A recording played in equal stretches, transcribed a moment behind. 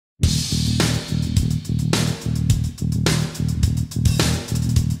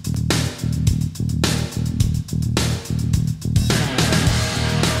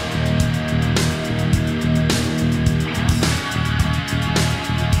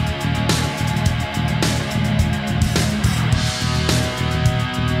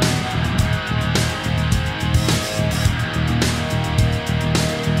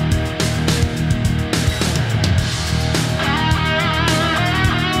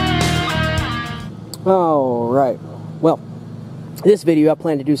Alright, well, this video I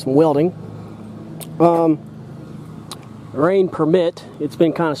plan to do some welding. Rain permit, it's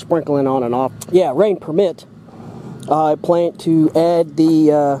been kind of sprinkling on and off. Yeah, rain permit. I plan to add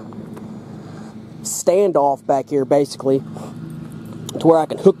the standoff back here basically to where I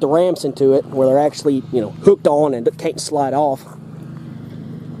can hook the ramps into it, where they're actually, you know, hooked on and can't slide off.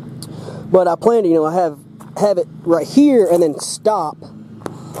 But I plan to, you know, have it right here and then stop,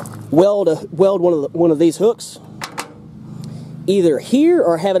 weld one of these hooks either here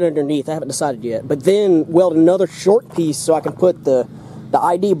or have it underneath. I haven't decided yet. But then weld another short piece so I can put the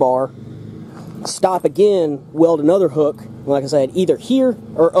ID bar, stop again, weld another hook, like I said, either here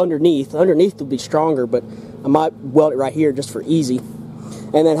or underneath. Underneath will be stronger, but I might weld it right here just for easy.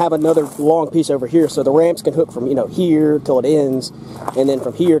 And then have another long piece over here so the ramps can hook from, you know, here till it ends, and then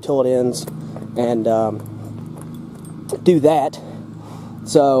from here till it ends, and do that.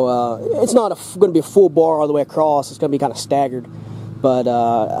 So it's not going to be a full bar all the way across. It's going to be kind of staggered, but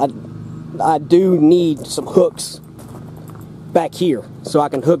I do need some hooks back here so I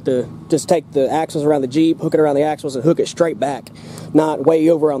can just take the axles around the Jeep, hook it around the axles, and hook it straight back, not way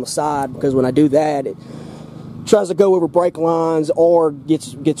over on the side, because when I do that, it tries to go over brake lines or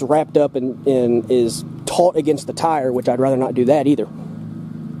gets wrapped up and is taut against the tire, which I'd rather not do that either.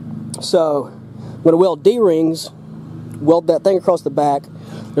 So I'm going to weld D-rings, weld that thing across the back.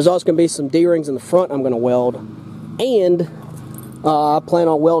 There's also going to be some D-rings in the front I'm going to weld, and I plan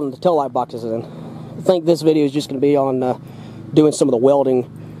on welding the tail light boxes in. I think this video is just going to be on doing some of the welding.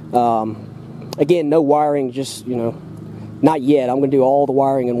 Again, no wiring, just, you know, not yet. I'm going to do all the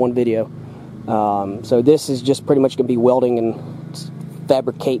wiring in one video. So this is just pretty much going to be welding and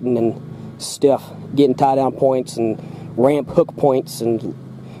fabricating and stuff, getting tie down points and ramp hook points, and,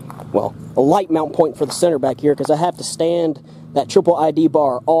 well, a light mount point for the center back here, because I have to stand that triple ID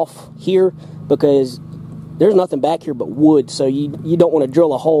bar off here because there's nothing back here but wood, so you don't want to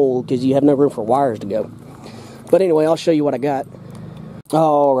drill a hole because you have no room for wires to go. But anyway, I'll show you what I got.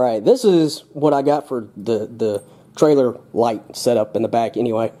 Alright, this is what I got for the trailer light setup in the back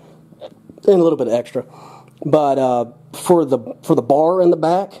anyway, and a little bit of extra. But for the bar in the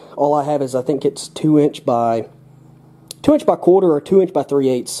back, all I have is, I think it's 2 inch by quarter or 2 inch by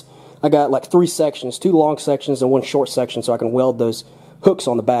 3/8. I got like 3 sections, 2 long sections and 1 short section, so I can weld those hooks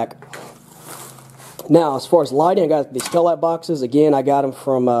on the back. Now, as far as lighting, I got these taillight boxes. Again, I got them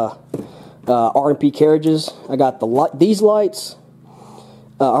from R&P Carriages. I got these lights,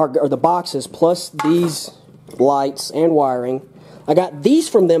 or the boxes, plus these lights and wiring. I got these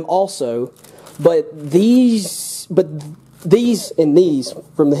from them also, but these and these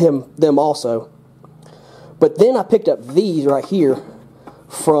from them also. But then I picked up these right here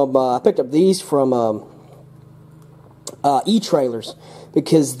from E-Trailers,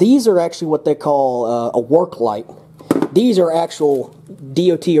 because these are actually what they call a work light. These are actual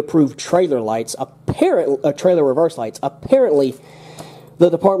DOT approved trailer lights, trailer reverse lights. Apparently, the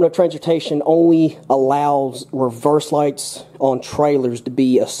Department of Transportation only allows reverse lights on trailers to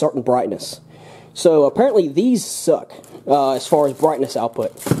be a certain brightness. So apparently these suck as far as brightness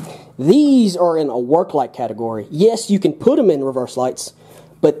output. These are in a work light category. Yes, you can put them in reverse lights,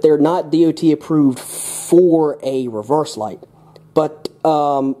 but they're not DOT approved for a reverse light. But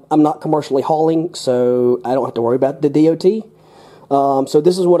I'm not commercially hauling, so I don't have to worry about the DOT. So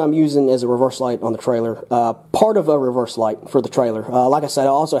this is what I'm using as a reverse light on the trailer. Part of a reverse light for the trailer. Like I said, I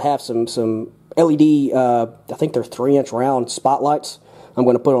also have some LED, I think they're 3-inch round spotlights I'm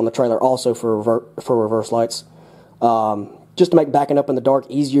going to put on the trailer also for reverse lights. Just to make backing up in the dark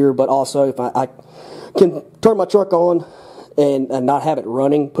easier, but also if I can turn my truck on and not have it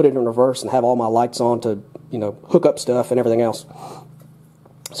running, put it in reverse and have all my lights on to, you know, hook up stuff and everything else.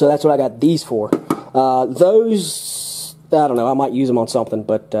 So that's what I got these for. Those, I don't know, I might use them on something,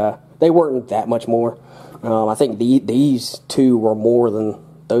 but they weren't that much more. I think these two were more than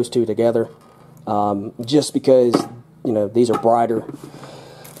those two together, just because, you know, these are brighter.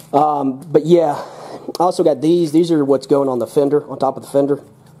 But yeah, I also got these. These are what's going on the fender, on top of the fender,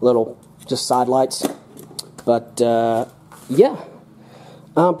 little just side lights. But yeah,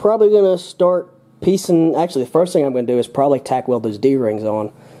 I'm probably going to start piecing. Actually, the first thing I'm going to do is probably tack weld those D-rings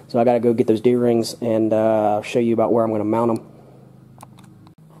on. So I got to go get those D-rings and show you about where I'm going to mount them.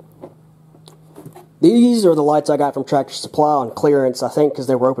 These are the lights I got from Tractor Supply on clearance, I think, because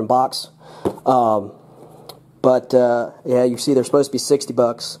they were open box. Yeah, you see they're supposed to be 60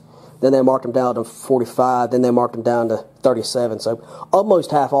 bucks. Then they marked them down to 45. Then they marked them down to 37. So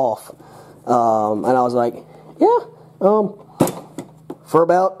almost half off. And I was like, yeah, for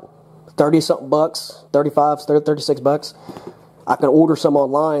about 30-something bucks, 35, 36 bucks, I can order some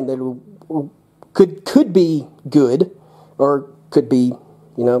online that will could be good, or could be,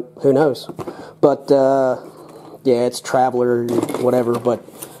 you know, who knows. But yeah, it's Traveler, whatever. But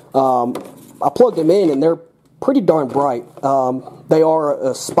I plugged them in, and they're pretty darn bright. They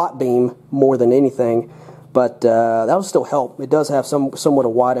are a spot beam more than anything, but that'll still help. It does have somewhat a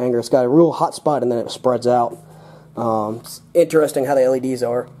wide angle. It's got a real hot spot, and then it spreads out. It's interesting how the LEDs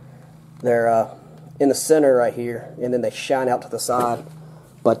are. They're in the center right here, and then they shine out to the side.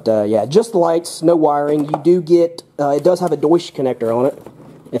 But yeah, just the lights, no wiring. You do get, it does have a Deutsch connector on it,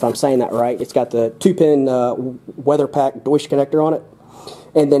 if I'm saying that right. It's got the 2-pin weather pack Deutsch connector on it.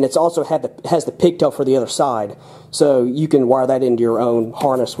 And then it's also has the pigtail for the other side. So you can wire that into your own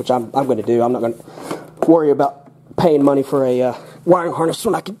harness, which I'm going to do. I'm not going to worry about paying money for a wiring harness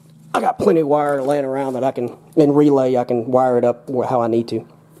when I got plenty of wire laying around that I can, and relay, I can wire it up how I need to.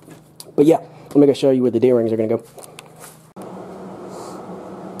 But yeah, let me go show you where the D-rings are going to go.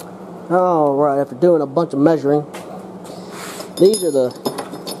 Alright, after doing a bunch of measuring, these are the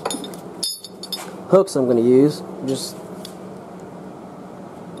hooks I'm going to use. Just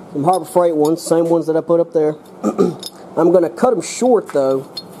some Harbor Freight ones, same ones that I put up there. I'm going to cut them short though,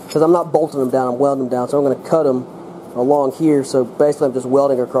 because I'm not bolting them down, I'm welding them down. So I'm going to cut them along here. So basically I'm just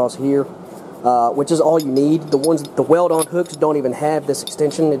welding across here, which is all you need. The weld-on hooks don't even have this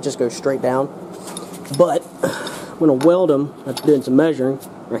extension, it just goes straight down. But I'm going to weld them after doing some measuring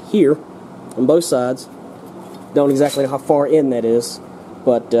right here on both sides. Don't exactly know how far in that is,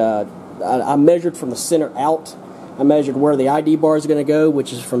 but I measured from the center out. I measured where the ID bar is going to go,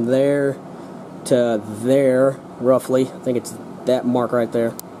 which is from there to there, roughly. I think it's that mark right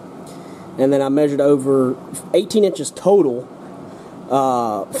there. And then I measured over 18 inches total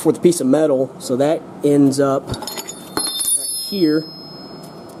for the piece of metal, so that ends up right here.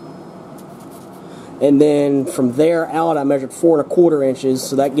 And then from there out, I measured 4 1/4 inches,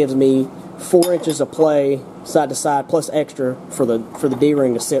 so that gives me 4 inches of play side to side plus extra for the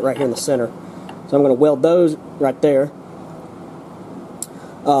D-ring to sit right here in the center. So I'm going to weld those right there.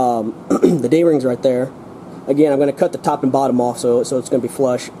 The D-ring's right there. Again, I'm going to cut the top and bottom off so it's going to be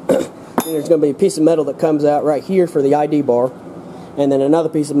flush. And there's going to be a piece of metal that comes out right here for the ID bar, and then another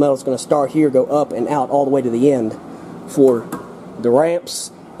piece of metal is going to start here, go up and out all the way to the end for the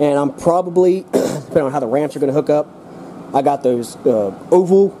ramps. And I'm probably, depending on how the ramps are going to hook up, I got those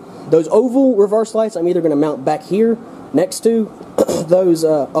oval reverse lights. I'm either going to mount back here next to those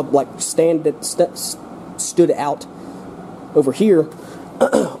like stood out over here,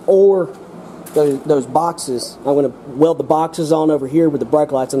 or those boxes. I'm going to weld the boxes on over here with the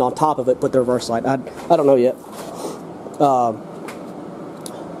brake lights, and on top of it put the reverse light. I don't know yet.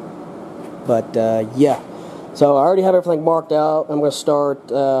 Yeah. So I already have everything marked out. I'm going to start,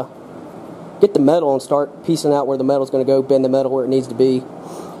 get the metal and start piecing out where the metal's going to go, bend the metal where it needs to be,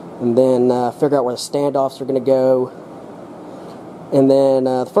 and then figure out where the standoffs are going to go. And then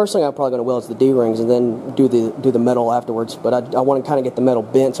the first thing I'm probably going to weld is the D-rings, and then do the metal afterwards. But I want to kind of get the metal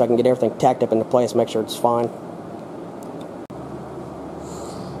bent so I can get everything tacked up into place, make sure it's fine.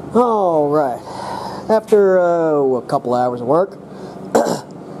 Alright, after a couple hours of work,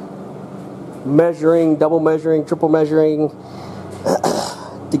 measuring, double measuring, triple measuring,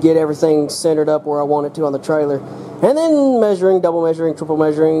 to get everything centered up where I want it to on the trailer, and then measuring, double measuring, triple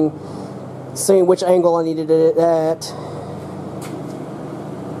measuring, seeing which angle I needed it at.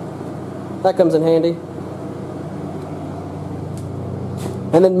 That comes in handy.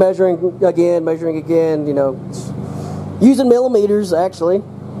 And then measuring again, you know, using millimeters actually.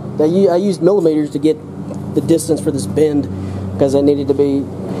 I used millimeters to get the distance for this bend because it needed to be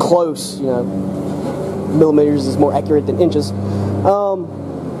close, you know. Millimeters is more accurate than inches.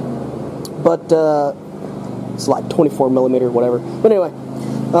 It's like 24 millimeter, whatever. But anyway,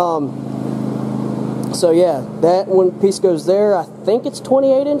 so yeah, that one piece goes there. I think it's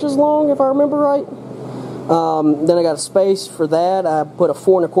 28 inches long, if I remember right. Then I got a space for that. I put a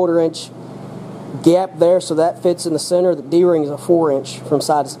 4 1/4 inch gap there, so that fits in the center. The D-ring is a 4 inch from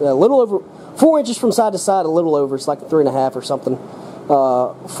side to, a little over 4 inches from side to side, a little over. It's like 3 1/2 or something.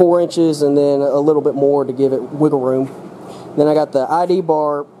 4 inches, and then a little bit more to give it wiggle room. Then I got the ID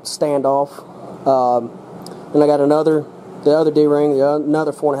bar standoff. Then I got the other D-ring,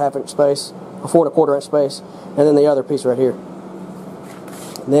 another 4 1/2 inch space, a 4 1/4 inch space, and then the other piece right here.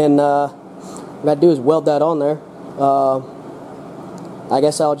 And then what I got to do is weld that on there. I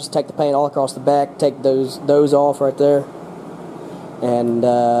guess I'll just take the paint all across the back, take those off right there, and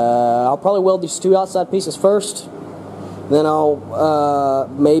I'll probably weld these two outside pieces first. Then I'll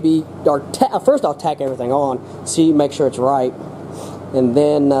first I'll tack everything on, make sure it's right, and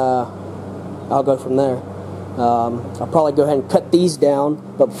then I'll go from there. I'll probably go ahead and cut these down,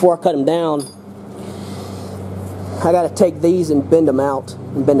 but before I cut them down, I got to take these and bend them out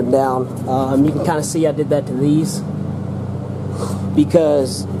and bend them down. You can kind of see I did that to these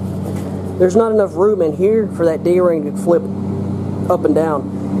because there's not enough room in here for that D-ring to flip up and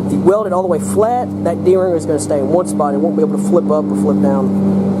down. If you weld it all the way flat, that D-ring is going to stay in one spot. It won't be able to flip up or flip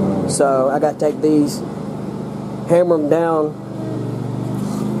down. So I got to take these, hammer them down,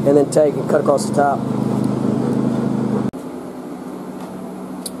 and then take and cut across the top.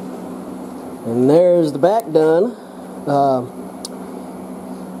 And there's the back done.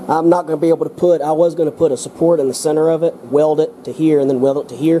 I'm not going to be able to put, I was going to put a support in the center of it, weld it to here, and then weld it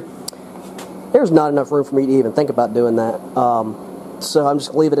to here. There's not enough room for me to even think about doing that. So I'm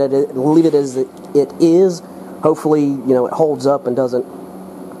just going to leave it as it is. Hopefully, you know, it holds up and doesn't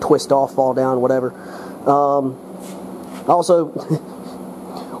twist off, fall down, whatever. Also,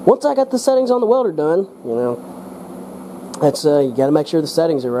 once I got the settings on the welder done, you know, that's you got to make sure the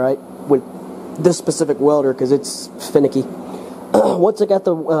settings are right with this specific welder because it's finicky. Once I got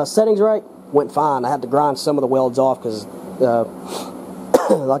the settings right, went fine. I had to grind some of the welds off because,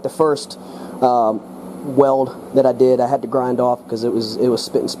 like the first weld that I did, I had to grind off because it was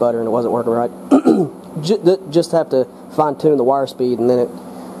spit and sputter and it wasn't working right. Just have to fine tune the wire speed and then it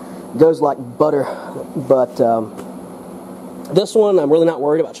goes like butter. But this one I'm really not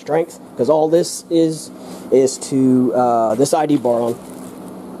worried about strength because all this is to this ID bar on.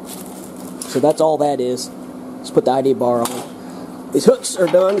 So that's all that is. Just put the ID bar on. These hooks are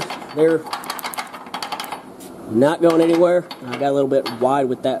done. They're not going anywhere. I got a little bit wide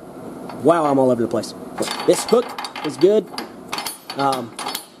with that. Wow, I'm all over the place. This hook is good.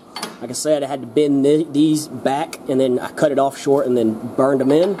 Like I said, I had to bend these back, and then I cut it off short and then burned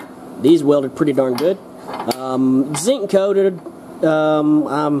them in. These welded pretty darn good. Zinc coated.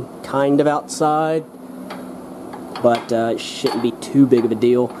 I'm kind of outside, but it shouldn't be too big of a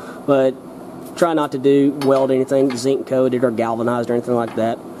deal. But try not to weld anything zinc coated or galvanized or anything like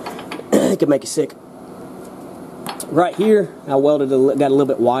that. It could make you sick. Right here, I welded got a little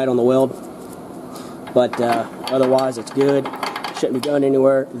bit wide on the weld, but otherwise it's good. Shouldn't be going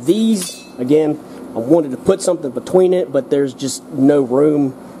anywhere. These, again, I wanted to put something between it, but there's just no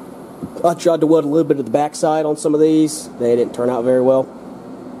room. I tried to weld a little bit of the backside on some of these. They didn't turn out very well.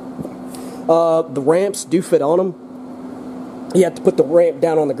 The ramps do fit on them. You have to put the ramp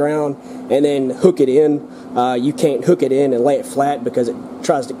down on the ground and then hook it in. You can't hook it in and lay it flat because it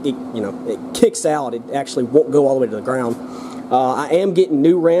tries to, it kicks out. It actually won't go all the way to the ground. I am getting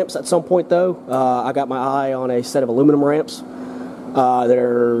new ramps at some point though. I got my eye on a set of aluminum ramps that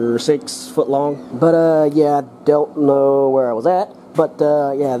are 6 foot long. But yeah, I don't know where I was at. But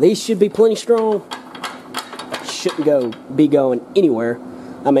yeah, these should be plenty strong. Shouldn't be going anywhere.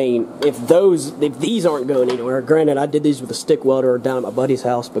 I mean, if these aren't going anywhere, granted, I did these with a stick welder down at my buddy's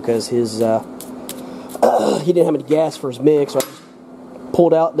house because his, he didn't have any gas for his MIG, so I just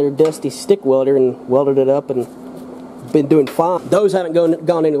pulled out their dusty stick welder and welded it up and been doing fine. Those haven't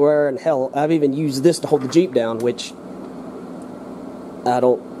gone anywhere, and hell, I've even used this to hold the Jeep down, which I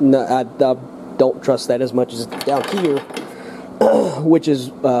don't trust that as much as down here. Which is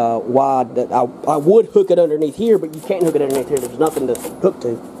why that I would hook it underneath here, but you can't hook it underneath here. There's nothing to hook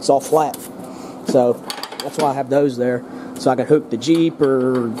to. It's all flat. So that's why I have those there, so I can hook the Jeep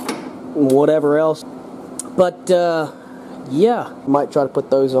or whatever else. But yeah, might try to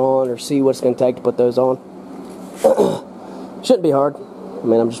put those on or see what it's going to take to put those on. Shouldn't be hard. I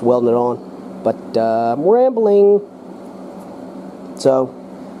mean, I'm just welding it on. But I'm rambling. So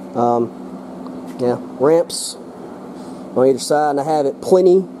yeah, ramps on either side, and I have it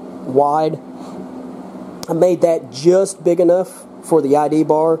plenty wide. I made that just big enough for the ID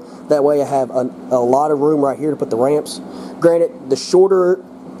bar. That way I have a lot of room right here to put the ramps. Granted, the shorter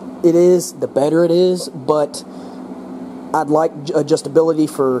it is, the better it is, but I'd like adjustability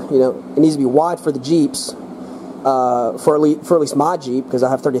for, it needs to be wide for the Jeeps, for at least my Jeep, because I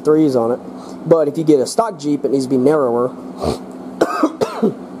have 33s on it. But if you get a stock Jeep, it needs to be narrower.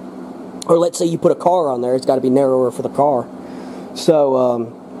 Or let's say you put a car on there, it's got to be narrower for the car. So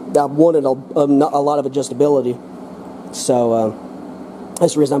I wanted a lot of adjustability. So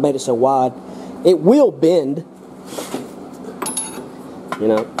that's the reason I made it so wide. It will bend.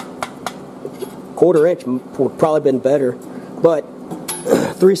 Quarter inch would probably been better, but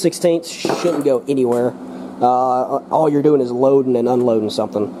 3/16 shouldn't go anywhere. All you're doing is loading and unloading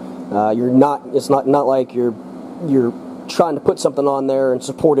something. It's not like you're trying to put something on there and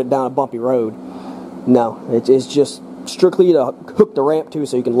support it down a bumpy road. No, it's just strictly to hook the ramp to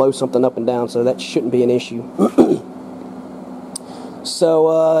so you can load something up and down, so that shouldn't be an issue.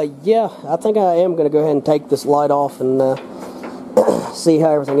 So yeah, I think I am going to go ahead and take this light off and see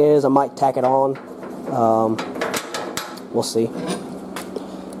how everything is. I might tack it on. we'll see.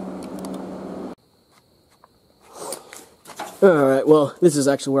 Alright, well, this is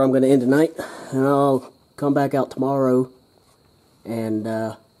actually where I'm going to end tonight. And I'll come back out tomorrow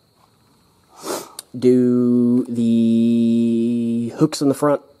and do the hooks in the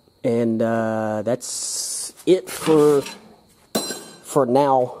front. And that's it for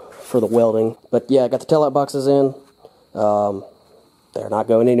now for the welding. But yeah, I got the taillight boxes in. They're not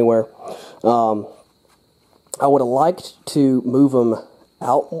going anywhere. I would have liked to move them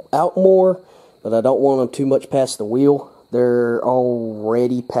out more, but I don't want them too much past the wheel. They're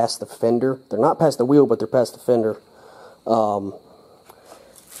already past the fender. They're not past the wheel, but they're past the fender. I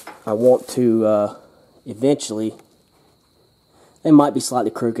want to eventually. They might be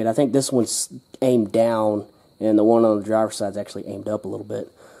slightly crooked. I think this one's aimed down, and the one on the driver's side is actually aimed up a little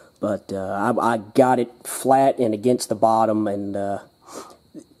bit. But I got it flat and against the bottom, and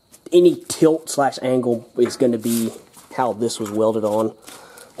any tilt / angle is going to be how this was welded on.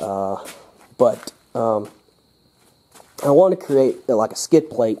 But I want to create like a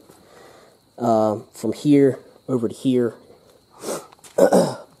skid plate from here over to here.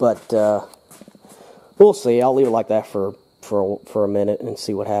 But we'll see. I'll leave it like that for a minute and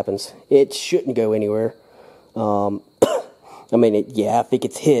see what happens. It shouldn't go anywhere. I mean, yeah, if it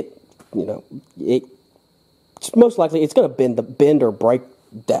gets hit, you know, it's most likely it's going to bend or break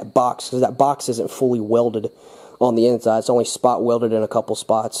that box, because that box isn't fully welded on the inside. It's only spot welded in a couple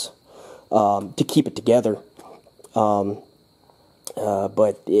spots to keep it together. But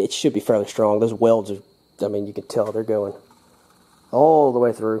it should be fairly strong. Those welds are, I mean, you can tell they're going all the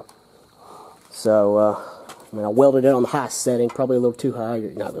way through. So, I mean, I welded it on the highest setting, probably a little too high.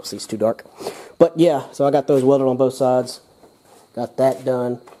 You're not able to see, it's too dark. But yeah, so I got those welded on both sides. Got that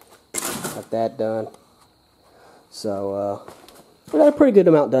done. Got that done. So, we got a pretty good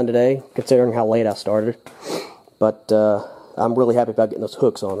amount done today, considering how late I started. But I'm really happy about getting those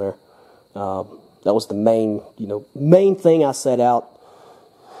hooks on there. That was the main thing I set out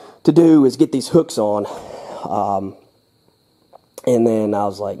to do, is get these hooks on. And then I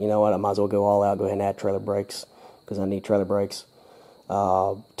was like, you know what, I might as well go all out, go ahead and add trailer brakes, because I need trailer brakes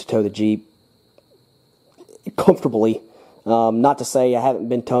to tow the Jeep comfortably. Not to say I haven't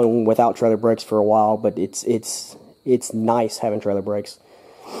been towing without trailer brakes for a while, but it's nice having trailer brakes.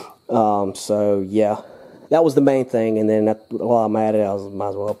 So yeah, that was the main thing. And then while I'm at it, I might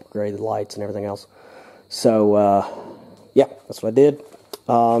as well upgrade the lights and everything else. So yeah, that's what I did.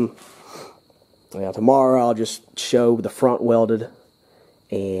 Yeah, tomorrow I'll just show the front welded,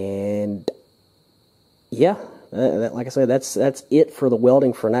 and yeah, like I said, that's it for the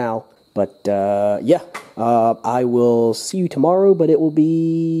welding for now. But yeah, I will see you tomorrow, but it will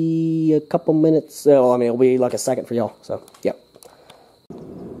be a couple minutes. So I mean, it'll be like a second for y'all. So yep.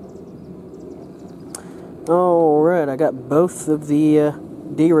 All right, I got both of the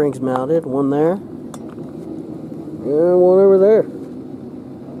D-rings mounted. One there, and one over there.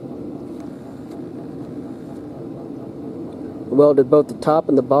 Welded both the top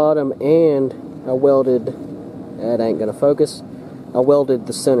and the bottom, and I welded, that ain't gonna focus, I welded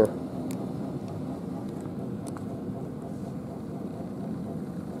the center.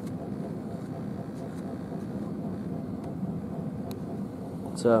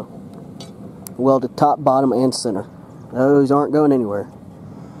 So, welded top, bottom, and center. Those aren't going anywhere.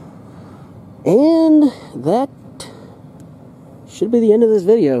 And that should be the end of this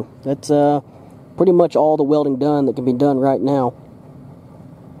video. That's pretty much all the welding done that can be done right now.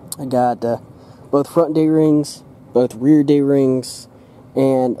 I got both front D-rings, both rear D-rings,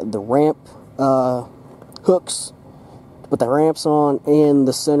 and the ramp hooks to put the ramps on, and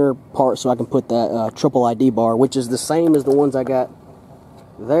the center part so I can put that triple ID bar, which is the same as the ones I got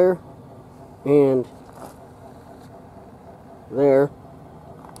there and there,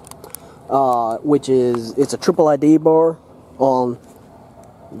 which is, it's a triple ID bar on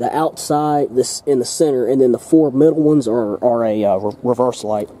the outside, this in the center, and then the four middle ones are a reverse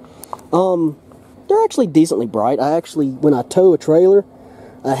light. They're actually decently bright. I actually, when I tow a trailer,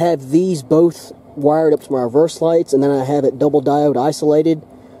 I have these both wired up to my reverse lights, and then I have it double diode isolated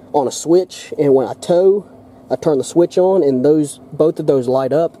on a switch, and when I tow, I turn the switch on, and both of those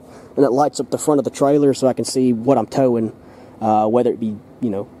light up, and it lights up the front of the trailer so I can see what I'm towing, whether it be, you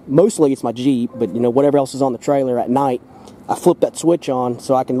know, mostly it's my Jeep, but, you know, whatever else is on the trailer at night. I flip that switch on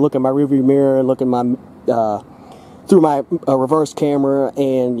so I can look in my rearview mirror and look in my through my reverse camera,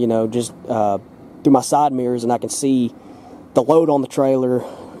 and, you know, just through my side mirrors, and I can see the load on the trailer.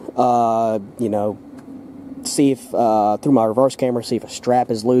 You know, see if through my reverse camera, see if a strap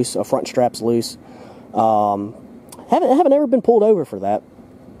is loose, a front strap's loose. Haven't ever been pulled over for that.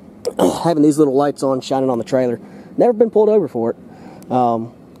 Having these little lights on, shining on the trailer. Never been pulled over for it,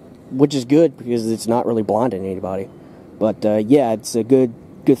 which is good because it's not really blinding anybody. But yeah, it's a good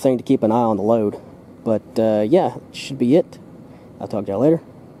thing to keep an eye on the load. But yeah, should be it. I'll talk to y'all later.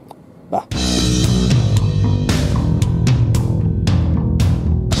 Bye.